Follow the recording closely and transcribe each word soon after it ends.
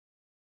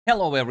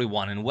Hello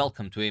everyone and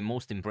welcome to a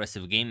most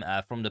impressive game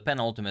from the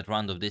penultimate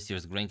round of this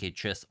year's GRENKE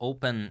Chess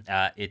Open.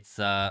 It's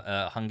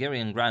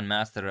Hungarian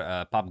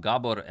Grandmaster Papp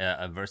Gabor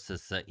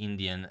versus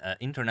Indian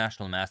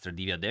International Master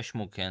Divya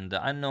Deshmukh, and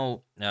I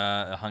know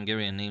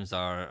Hungarian names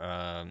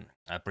are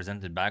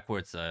presented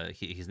backwards.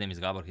 His name is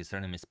Gabor, his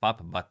surname is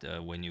Papp, but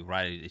when you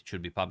write it, it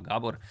should be Papp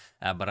Gabor,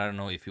 but I don't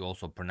know if you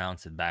also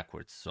pronounce it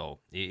backwards. So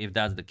if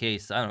that's the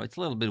case, I don't know, it's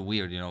a little bit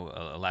weird,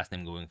 last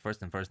name going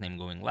first and first name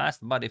going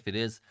last, but if it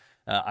is,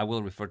 I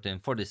will refer to him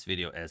for this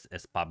video as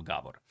Papp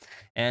Gabor.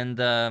 And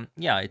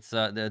yeah,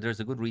 there's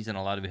a good reason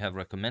a lot of you have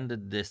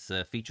recommended this.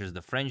 Features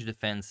the French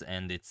defense,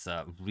 and it's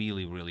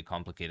really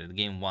complicated.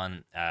 Game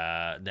one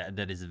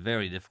that is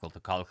very difficult to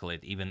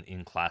calculate even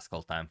in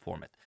classical time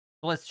format.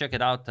 So let's check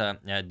it out.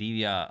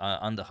 Divya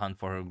on the hunt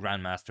for her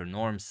Grandmaster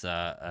norms.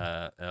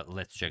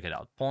 Let's check it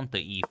out. Pawn to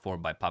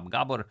e4 by Papp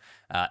Gabor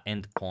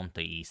and pawn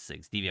to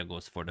e6. Divya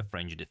goes for the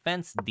French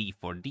defense,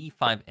 d4,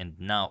 d5, and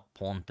now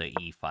pawn to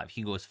e5.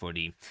 He goes for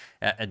the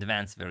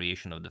advanced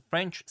variation of the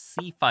French,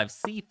 c5,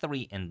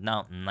 c3, and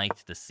now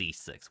knight to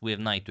c6. We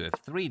have knight to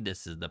f3.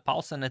 This is the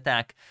Paulsen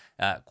attack.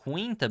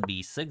 Queen to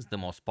b6, the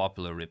most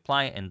popular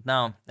reply, and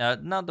now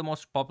the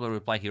most popular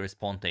reply here is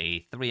pawn to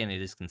a3, and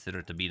it is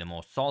considered to be the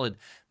most solid,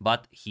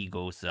 but he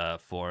goes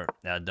for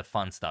the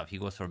fun stuff. He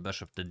goes for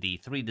bishop to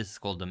d3. This is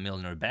called the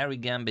Milner-Barry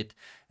gambit,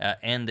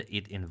 and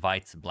it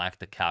invites black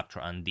to capture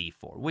on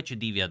d4, which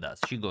Divya does.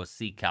 She goes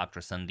c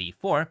captures on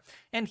d4,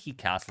 and he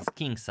castles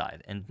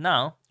kingside. And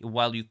now,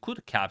 while you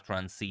could capture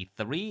on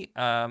c3,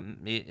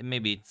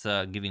 maybe it's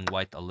giving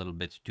white a little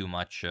bit too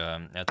much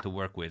to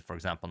work with. For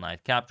example,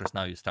 knight captures.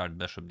 Now you start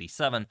bishop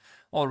d7.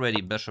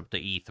 Already bishop to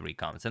e3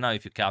 comes. And now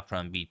if you capture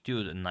on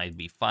b2, knight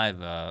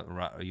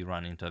b5, you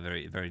run into a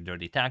very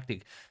dirty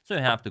tactic. So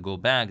you have to go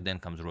back. Then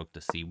comes rook to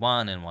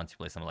c1. And once you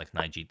play something like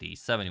knight g to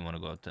e7, you want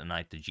to go to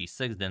knight to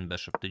g6, then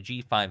bishop to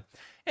g5.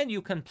 And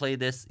you can play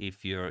this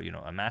if you're,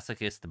 a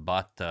masochist,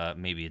 but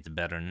maybe it's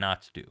better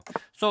not to.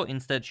 So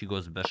instead, she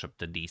goes bishop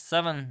to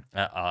d7,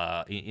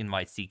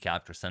 invites c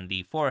captures on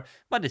d4,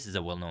 but this is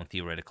a well-known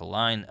theoretical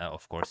line.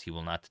 Of course, he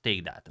will not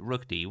take that.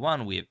 Rook to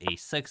e1, we have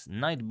a6,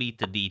 knight b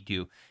to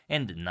d2,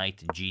 and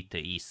knight g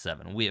to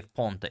e7. We have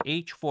pawn to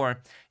h4,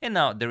 and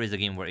now there is a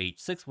game where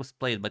h6 was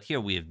played, but here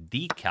we have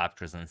d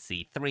captures on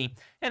c3,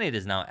 and it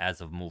is now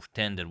as of move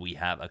 10 that we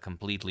have a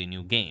completely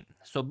new game.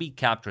 So b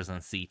captures on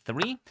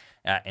c3,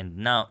 and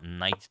now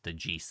knight to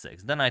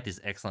g6. The knight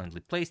is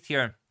excellently placed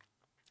here,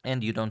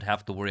 and you don't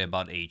have to worry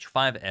about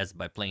h5, as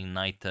by playing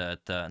knight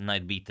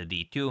b to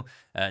d2,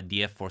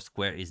 the f4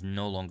 square is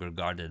no longer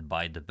guarded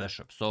by the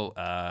bishop. So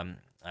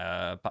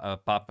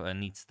Papp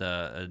needs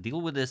to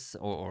deal with this,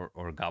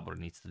 or Gabor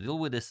needs to deal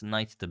with this.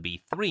 Knight to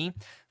b3,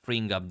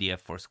 freeing up the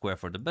f4 square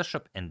for the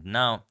bishop, and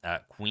now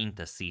queen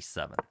to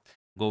c7.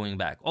 Going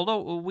back,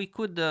 although we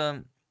could...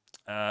 the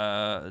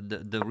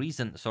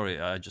reason,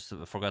 sorry, I just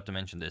forgot to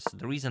mention this.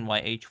 The reason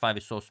why h5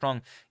 is so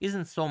strong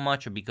isn't so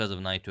much because of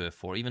knight to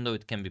f4, even though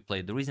it can be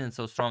played. The reason it's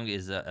so strong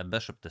is a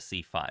bishop to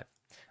c5.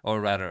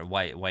 Or rather,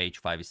 why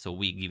h5 is so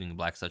weak, giving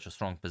black such a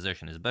strong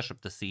position, is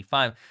bishop to c5.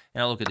 And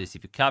now look at this.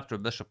 If you capture,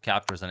 bishop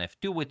captures on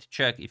f2 with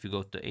check. If you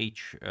go to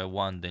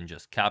h1, then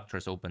just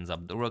captures, opens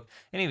up the rook.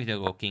 And if you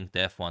go king to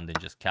f1, then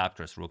just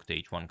captures, rook to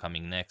h1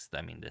 coming next.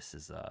 I mean, this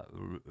is a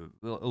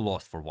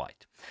loss for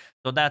white.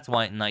 So that's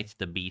why knight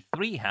to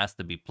b3 has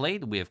to be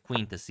played. We have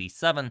queen to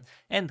c7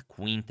 and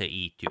queen to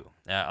e2.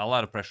 A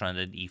lot of pressure on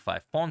the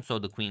e5 pawn, so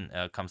the queen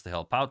comes to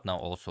help out. Now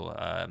also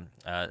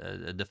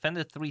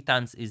defended 3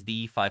 times is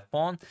the e5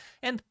 pawn,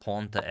 and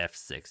pawn to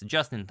f6.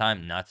 Just in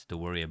time not to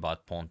worry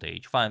about pawn to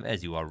h5,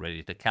 as you are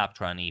ready to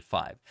capture on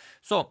e5.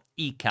 So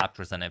e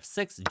captures on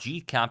f6,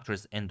 g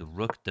captures, and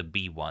rook to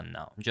b1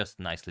 now. Just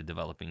nicely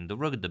developing the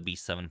rook. The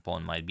b7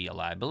 pawn might be a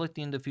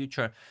liability in the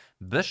future.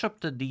 Bishop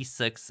to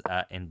d6,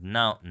 and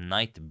now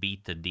knight b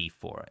to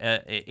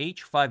d4.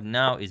 h5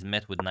 now is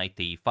met with knight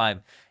to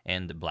e5,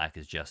 and black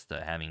is just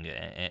having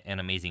an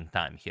amazing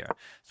time here.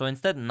 So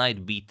instead,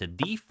 knight b to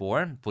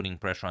d4, putting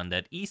pressure on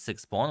that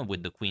e6 pawn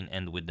with the queen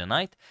and with the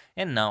knight,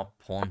 and now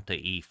pawn to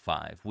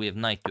e5. We have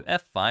knight to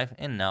f5,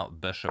 and now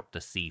bishop to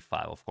c5.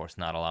 Of course,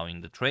 not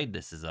allowing the trade.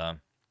 This is a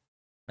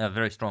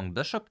very strong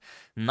bishop.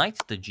 Knight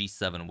to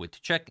g7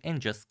 with check,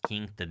 and just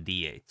king to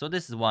d8. So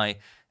this is why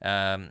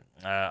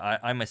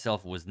I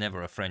myself was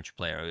never a French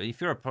player.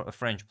 If you're a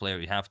French player,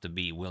 you have to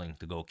be willing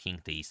to go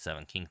king to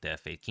e7, king to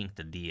f8, king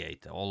to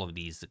d8, all of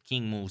these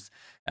king moves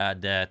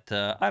that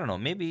I don't know,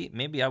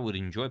 maybe I would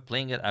enjoy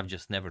playing it. I've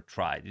just never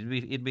tried.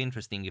 It'd be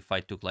interesting if I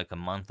took like a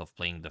month of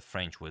playing the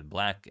French with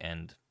black,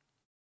 and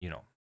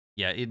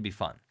yeah, it'd be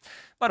fun.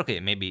 But okay,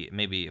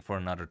 maybe for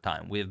another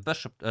time. We have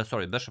bishop to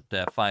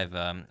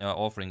f5,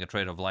 offering a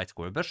trade of light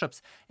square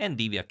bishops, and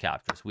Divya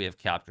captures. We have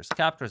captures,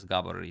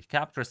 Gabor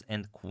recaptures,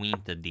 and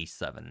queen to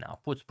d7 now.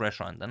 Puts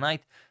pressure on the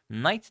knight,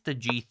 knight to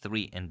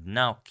g3, and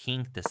now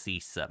king to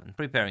c7,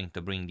 preparing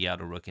to bring the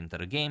other rook into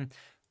the game.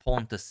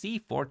 Pawn to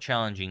c4,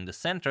 challenging the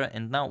center,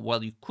 and now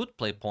while you could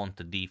play pawn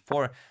to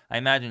d4, I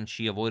imagine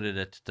she avoided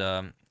it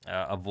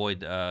avoid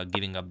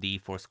giving up the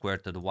e4 square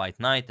to the white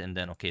knight, and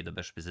then okay, the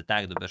bishop is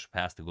attacked, the bishop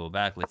has to go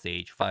back, let's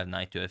say h5,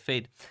 knight to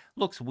f8.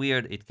 Looks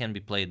weird, it can be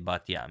played,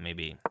 but yeah,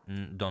 maybe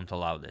don't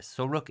allow this.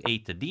 So rook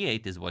 8 to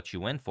d8 is what she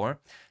went for.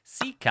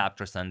 C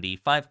captures on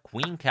d5,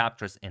 queen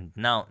captures, and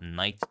now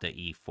knight to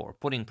e4,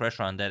 putting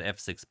pressure on that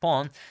f6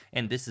 pawn,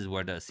 and this is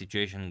where the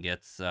situation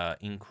gets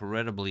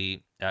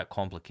incredibly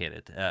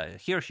complicated.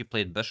 Here she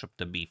played bishop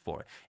to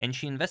b4, and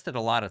she invested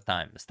a lot of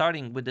time.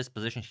 Starting with this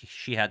position,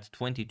 she had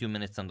 22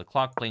 minutes on the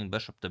clock playing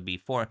bishop to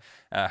b4.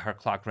 Her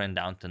clock ran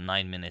down to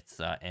 9 minutes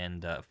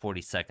and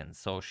 40 seconds.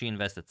 So she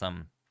invested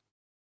some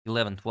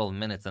 11-12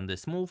 minutes on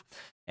this move,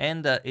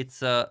 and it's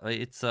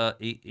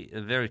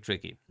very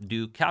tricky. Do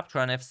you capture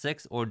on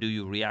f6, or do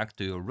you react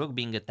to your rook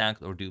being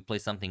attacked, or do you play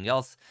something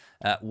else?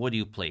 What do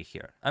you play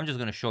here? I'm just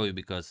going to show you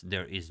because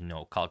there is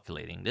no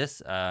calculating this.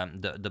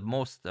 The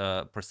most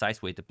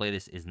precise way to play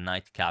this is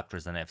knight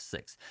captures on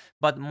f6,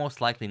 but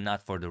most likely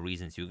not for the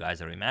reasons you guys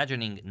are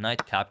imagining.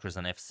 Knight captures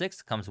on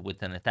f6 comes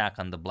with an attack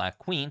on the black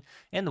queen,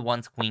 and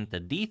once queen to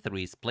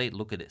d3 is played,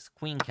 look at this,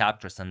 queen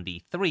captures on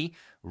d3,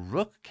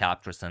 rook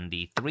captures on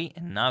d3,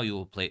 and now you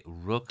will play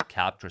rook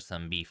captures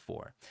on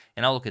b4.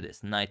 And now look at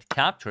this, knight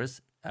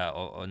captures,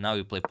 now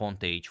you play pawn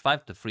to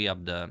h5 to free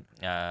up the,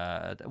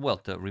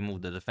 to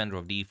remove the defender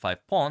of the e5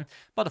 pawn,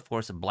 but of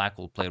course black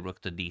will play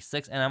rook to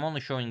d6, and I'm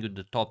only showing you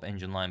the top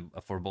engine line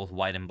for both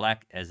white and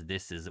black, as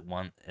this is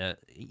one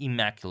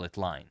immaculate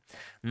line.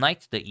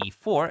 Knight to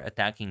e4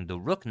 attacking the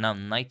rook, now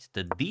knight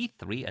to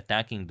d3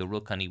 attacking the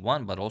rook on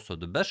e1, but also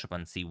the bishop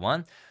on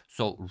c1,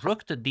 so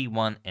rook to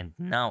d1, and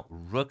now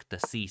rook to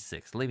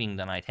c6, leaving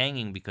the knight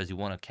hanging because you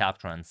want to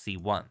capture on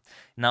c1.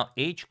 Now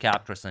h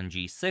captures on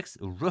g6,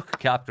 rook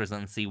captures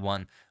on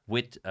c1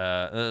 with,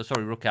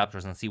 rook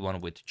captures on c1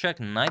 with check,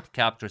 knight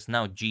captures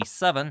now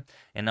g7,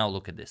 and now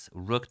look at this,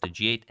 rook to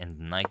g8 and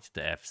knight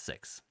to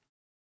f6.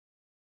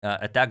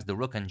 Attacks the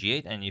rook on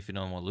g8, and if you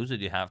don't want to lose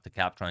it, you have to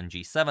capture on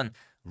g7.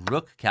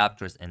 Rook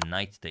captures, and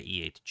knight to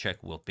e8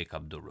 check will pick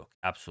up the rook.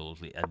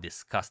 Absolutely a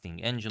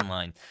disgusting engine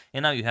line.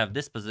 And now you have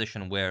this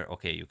position where,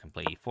 okay, you can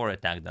play e4,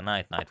 attack the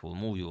knight, knight will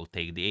move, you will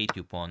take the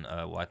a2 pawn,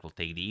 white will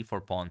take the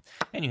e4 pawn,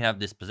 and you have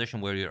this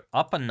position where you're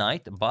up a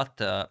knight,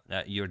 but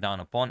you're down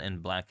a pawn,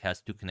 and black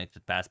has two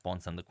connected pass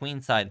pawns on the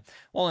queen side.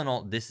 All in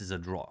all, this is a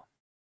draw.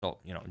 So,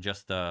 you know,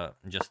 just to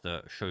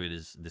show you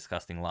this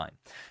disgusting line.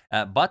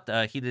 But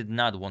he did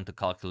not want to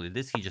calculate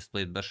this. He just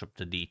played bishop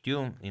to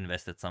d2,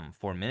 invested some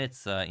 4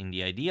 minutes in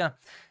the idea.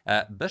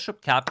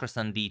 Bishop captures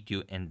on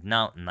d2, and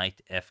now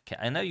knight f.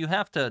 And now you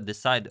have to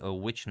decide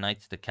which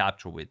knight to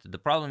capture with. The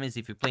problem is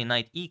if you play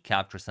knight e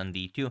captures on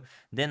d2,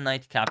 then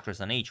knight captures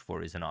on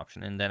h4 is an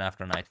option. And then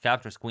after knight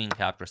captures, queen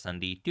captures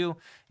on d2,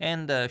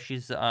 and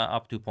she's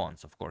up 2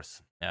 pawns, of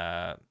course.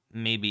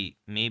 Maybe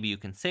you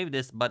can save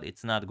this, but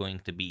it's not going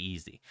to be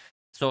easy.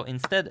 So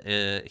instead,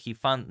 he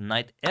found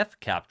knight f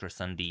captures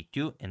on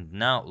d2, and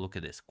now look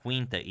at this,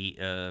 queen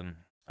to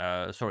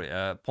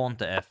pawn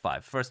to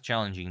f5. First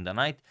challenging the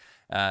knight,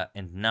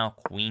 and now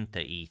queen to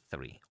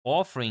e3,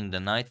 offering the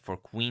knight for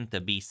queen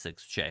to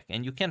b6 check.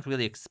 And you can't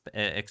really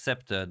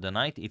accept the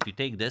knight. If you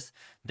take this,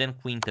 then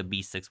queen to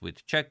b6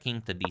 with check,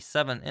 king to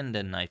d7, and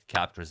then knight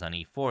captures on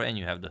e4, and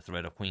you have the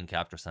threat of queen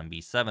captures on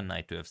b7,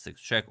 knight to f6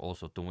 check,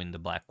 also to win the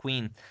black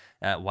queen.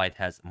 White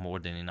has more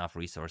than enough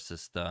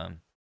resources to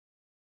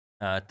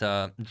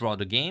draw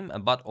the game,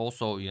 but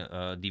also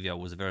Divya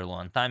was very low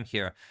on time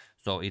here,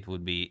 so it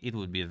would be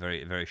a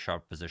very, very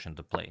sharp position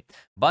to play.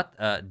 But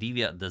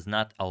Divya does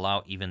not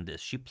allow even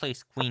this. She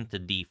plays queen to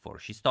d4.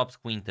 She stops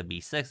queen to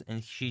b6,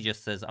 and she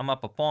just says, "I'm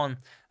up a pawn.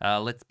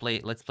 Let's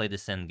play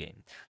this endgame."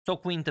 So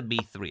queen to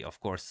b3.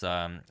 Of course,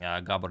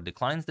 Gabor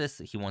declines this.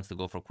 He wants to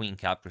go for queen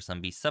captures on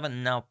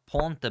b7. Now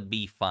pawn to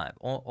b5.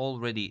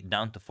 Already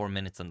down to 4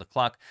 minutes on the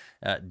clock.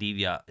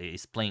 Divya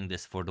is playing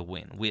this for the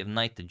win. We have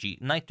knight to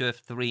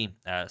f3.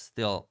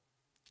 Still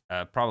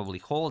probably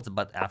holds,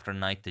 but after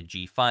knight to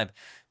g5,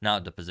 now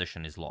the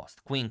position is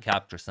lost. Queen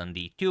captures on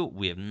d2,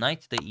 we have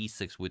knight to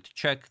e6 with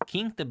check,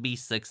 king to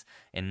b6,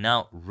 and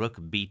now rook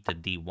b to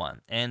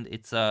d1. And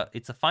it's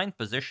a fine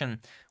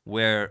position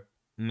where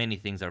many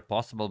things are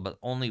possible, but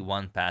only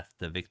one path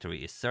to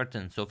victory is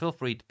certain. So feel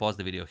free to pause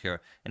the video here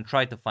and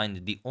try to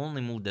find the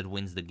only move that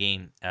wins the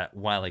game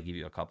while I give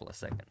you a couple of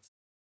seconds.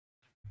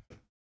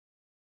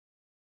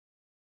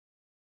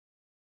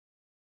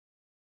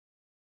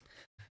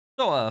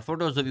 So for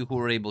those of you who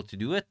were able to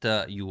do it,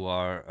 you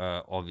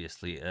are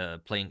obviously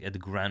playing at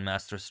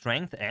Grandmaster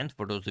strength, and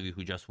for those of you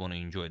who just want to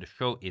enjoy the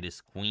show, it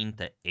is queen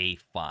to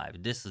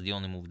a5. This is the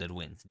only move that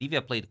wins.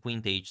 Divya played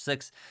queen to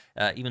h6.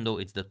 Even though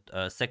it's the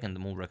second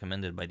move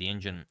recommended by the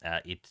engine,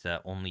 it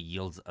only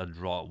yields a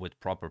draw with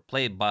proper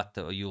play, but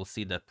you'll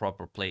see that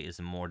proper play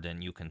is more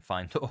than you can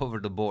find over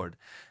the board.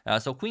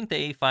 So queen to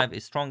a5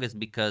 is strongest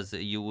because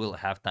you will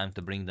have time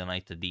to bring the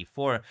knight to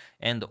d4,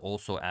 and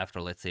also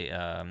after, let's say,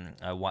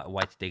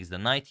 white takes the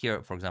knight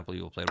here, for example,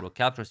 you will play rook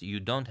captures. You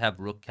don't have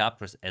rook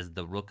captures as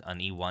the rook on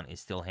e1 is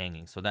still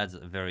hanging, so that's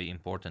very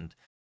important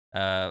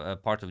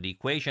part of the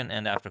equation.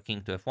 And after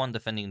king to f1,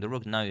 defending the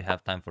rook, now you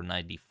have time for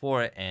knight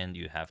d4, and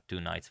you have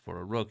 2 knights for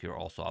a rook. You're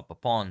also up a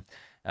pawn.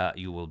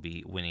 You will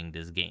be winning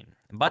this game.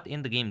 But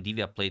in the game,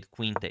 Divya played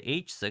queen to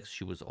h6.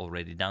 She was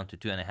already down to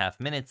 2.5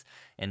 minutes,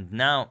 and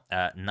now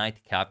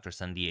knight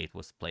captures on d8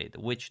 was played,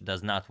 which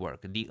does not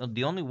work.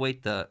 The only way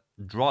to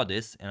draw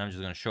this, and I'm just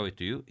going to show it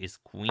to you, is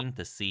queen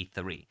to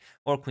c3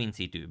 or queen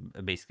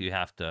c2. Basically, you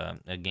have to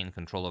gain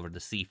control over the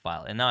c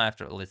file. And now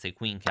after, let's say,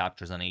 queen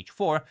captures on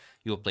h4,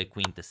 you'll play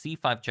queen to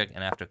c5 check,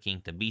 and after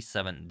king to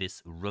b7,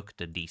 this rook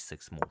to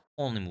d6 move.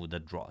 Only move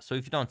that draw. So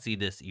if you don't see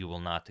this, you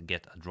will not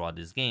get a draw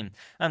this game.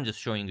 I'm just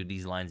showing you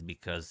these lines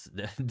because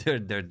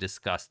they're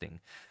disgusting.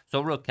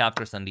 So rook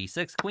captures on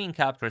d6, queen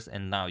captures,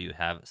 and now you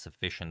have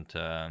sufficient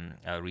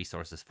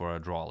resources for a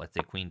draw. Let's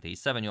say queen to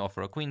e7, you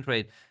offer a queen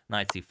trade,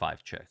 knight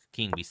c5 check,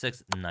 king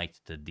b6, knight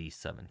to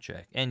d7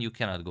 check. And you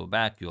cannot go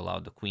back, you allow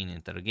the queen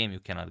into the game, you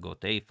cannot go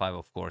to a5,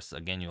 of course,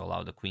 again, you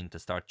allow the queen to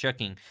start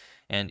checking,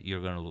 and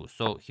you're going to lose.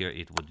 So here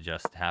it would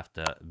just have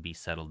to be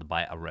settled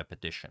by a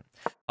repetition.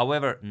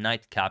 However,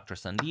 knight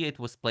captures on d8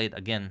 was played.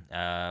 Again,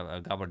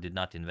 Gabor did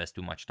not invest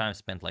too much time,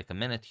 spent like a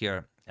minute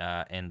here,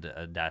 and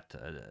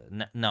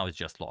now it's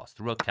just lost.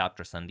 Rook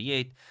captures on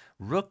d8,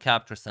 rook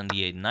captures on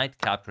d8, knight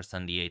captures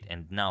on d8,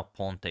 and now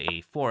pawn to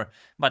a4,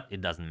 but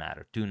it doesn't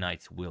matter. 2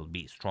 knights will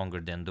be stronger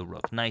than the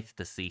rook. Knight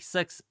to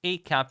c6, a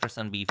captures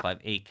on b5,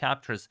 a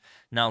captures,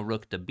 now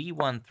rook to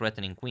b1,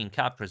 threatening queen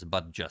captures,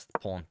 but just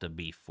pawn to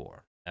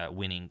b4.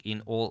 Winning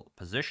in all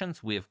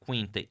positions. We have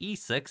queen to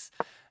e6,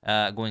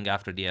 going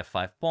after the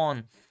f5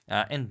 pawn,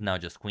 and now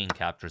just queen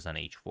captures on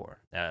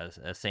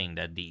h4, saying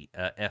that the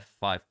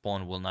f5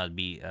 pawn will not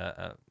be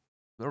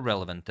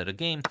relevant to the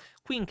game.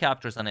 Queen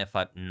captures on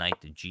f5,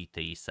 knight g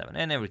to e7,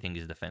 and everything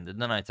is defended.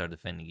 The knights are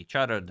defending each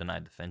other. The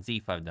knight defends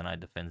e5, the knight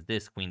defends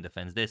this, queen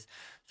defends this.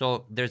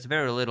 So there's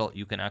very little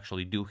you can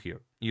actually do here.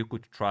 You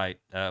could try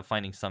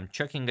finding some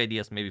checking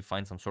ideas, maybe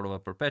find some sort of a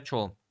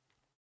perpetual,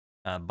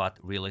 but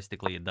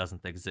realistically it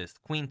doesn't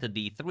exist. Queen to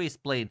d3 is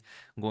played,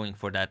 going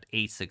for that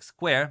a6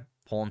 square,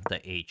 pawn to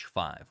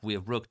h5. We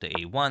have rook to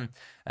a1,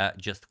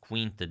 just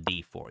queen to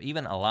d4,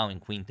 even allowing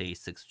queen to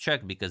a6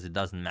 check because it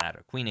doesn't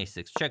matter. Queen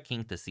a6 check,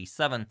 king to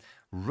c7,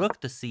 rook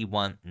to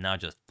c1, now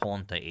just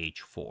pawn to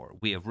h4.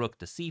 We have rook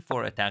to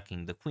c4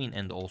 attacking the queen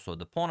and also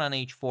the pawn on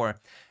h4,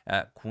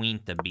 queen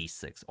to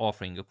b6,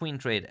 offering a queen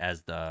trade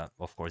as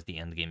of course the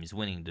endgame is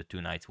winning. The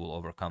 2 knights will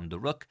overcome the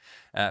rook.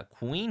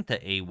 Queen to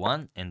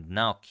a1, and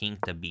now king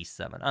to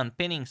b7,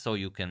 unpinning so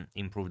you can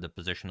improve the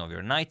position of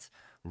your knights.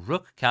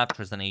 Rook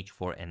captures on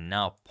h4, and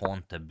now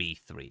pawn to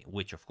b3,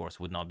 which of course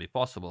would not be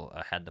possible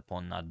had the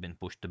pawn not been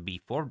pushed to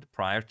b4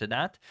 prior to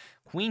that.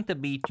 Queen to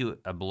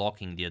b2,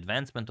 blocking the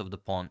advancement of the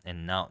pawn,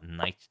 and now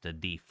knight to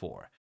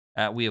d4.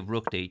 We have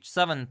rook to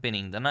h7,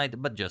 pinning the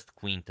knight, but just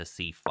queen to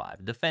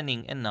c5,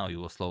 defending, and now you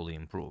will slowly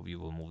improve.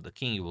 You will move the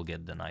king, you will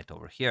get the knight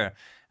over here.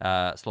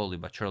 Slowly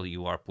but surely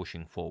you are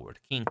pushing forward.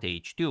 King to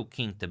h2,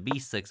 king to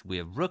b6, we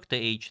have rook to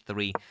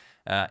h3,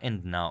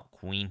 and now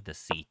queen to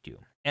c2.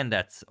 And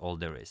that's all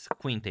there is.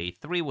 Queen to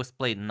a3 was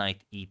played,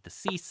 knight e to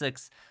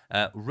c6,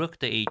 rook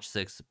to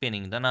h6,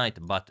 pinning the knight,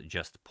 but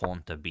just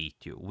pawn to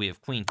b2. We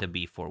have queen to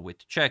b4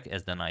 with check,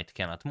 as the knight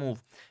cannot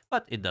move,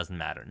 but it doesn't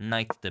matter.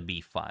 Knight to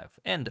b5,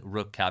 and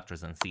rook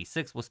captures on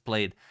c6 was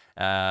played,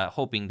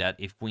 hoping that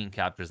if queen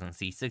captures on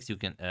c6, you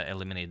can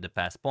eliminate the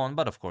passed pawn,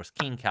 but of course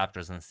king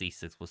captures on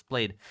c6 was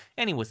played,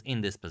 and he was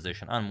in this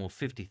position on move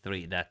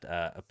 53 that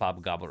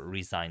Papp Gabor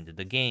resigned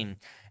the game,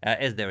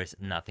 as there is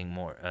nothing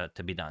more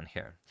to be done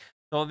here.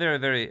 So a very,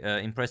 very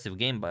impressive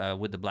game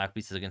with the black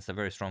pieces against a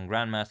very strong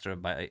grandmaster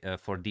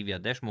for Divya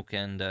Deshmukh,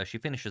 and she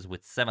finishes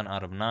with 7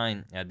 out of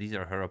 9. These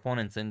are her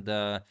opponents, and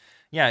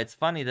yeah, it's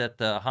funny that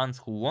Hans,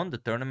 who won the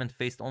tournament,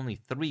 faced only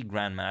 3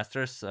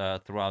 grandmasters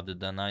throughout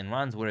the 9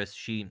 rounds, whereas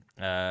she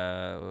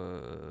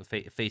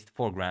faced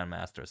 4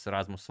 grandmasters: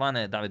 Rasmus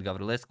Svane, David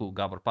Gavrilescu,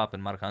 Gabor Papp,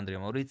 and Marc-Andrea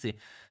Maurizi.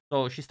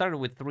 So she started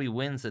with 3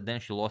 wins, then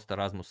she lost to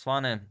Rasmus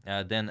Svane,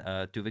 then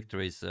 2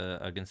 victories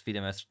against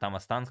FIDE Master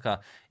Tamas Tanska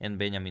and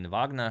Benjamin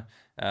Wagner,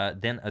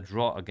 then a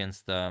draw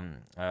against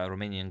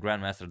Romanian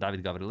Grandmaster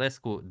David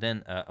Gavrilescu,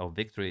 then a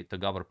victory to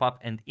Gabor Papp,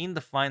 and in the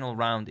final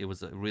round it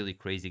was a really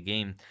crazy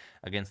game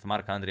against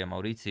Marc-Andrea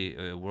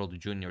Maurizi, World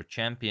Junior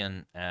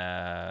Champion.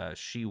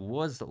 She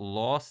was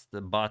lost,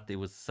 but it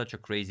was such a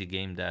crazy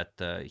game that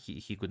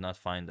he could not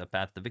find a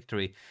path to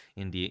victory.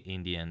 In the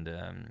end,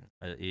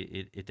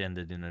 it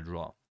ended in a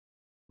draw.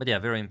 But yeah,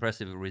 very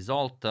impressive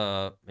result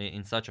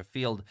in such a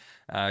field.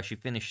 She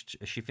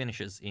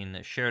finishes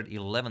in shared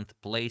 11th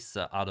place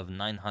out of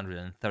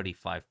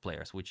 935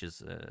 players, which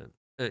is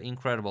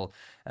incredible,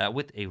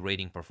 with a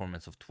rating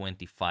performance of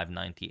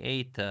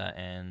 2598.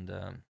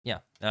 Yeah,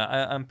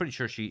 I'm pretty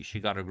sure she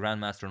got a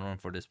grandmaster norm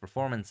for this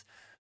performance.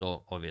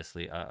 So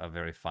obviously a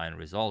very fine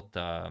result.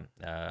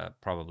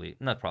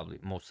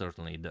 Most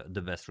certainly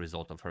the best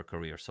result of her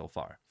career so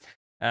far.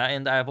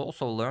 And I've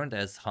also learned,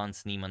 as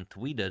Hans Niemann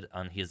tweeted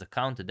on his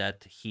account,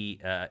 that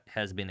he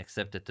has been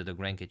accepted to the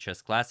GRENKE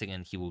Chess Classic,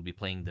 and he will be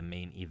playing the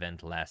main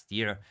event last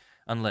year,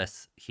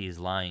 unless he is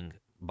lying,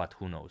 but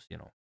who knows,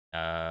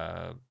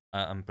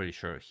 I'm pretty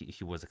sure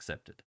he was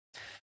accepted.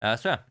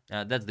 So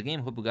yeah, that's the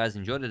game. Hope you guys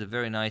enjoyed it. A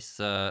very nice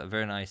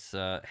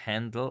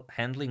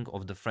handling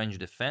of the French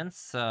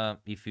defense.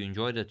 If you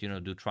enjoyed it,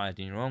 do try it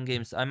in your own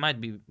games. I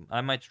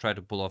might try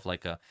to pull off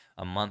like a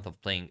month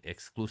of playing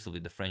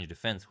exclusively the French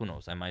defense. Who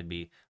knows? I might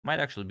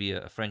actually be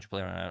a French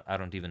player, and I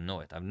don't even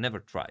know it. I've never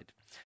tried.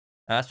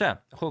 So yeah,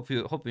 hope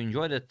you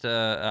enjoyed it.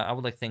 I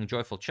would like to thank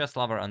Joyful Chess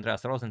Lover,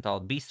 Andreas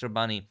Rosenthal, Beaster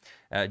Bunny,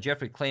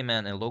 Jeffrey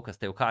Clayman, and Lucas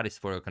Teokaris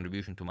for your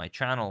contribution to my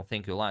channel.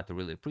 Thank you a lot. I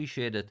really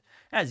appreciate it.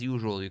 As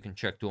usual, you can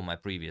check 2 of my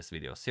previous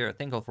videos here.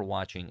 Thank you all for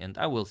watching, and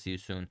I will see you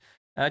soon.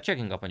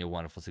 Checking up on your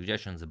wonderful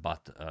suggestions,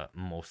 but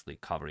mostly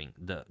covering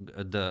the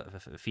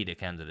FIDE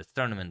Candidates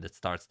tournament that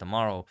starts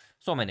tomorrow.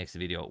 So my next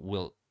video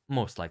will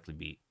most likely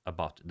be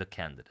about the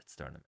Candidates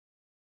tournament.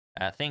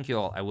 Thank you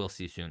all. I will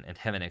see you soon, and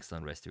have an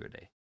excellent rest of your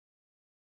day.